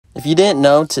If you didn't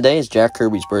know, today is Jack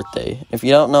Kirby's birthday. If you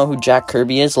don't know who Jack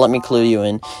Kirby is, let me clue you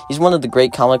in. He's one of the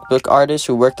great comic book artists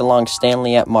who worked along Stan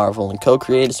Lee at Marvel and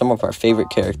co-created some of our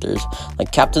favorite characters,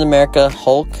 like Captain America,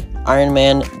 Hulk, Iron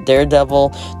Man,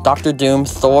 Daredevil, Doctor Doom,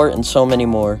 Thor, and so many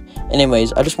more.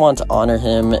 Anyways, I just wanted to honor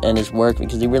him and his work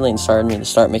because he really inspired me to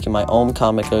start making my own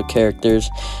comic book characters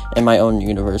and my own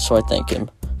universe, so I thank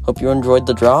him. Hope you enjoyed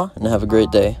the draw, and have a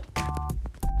great day.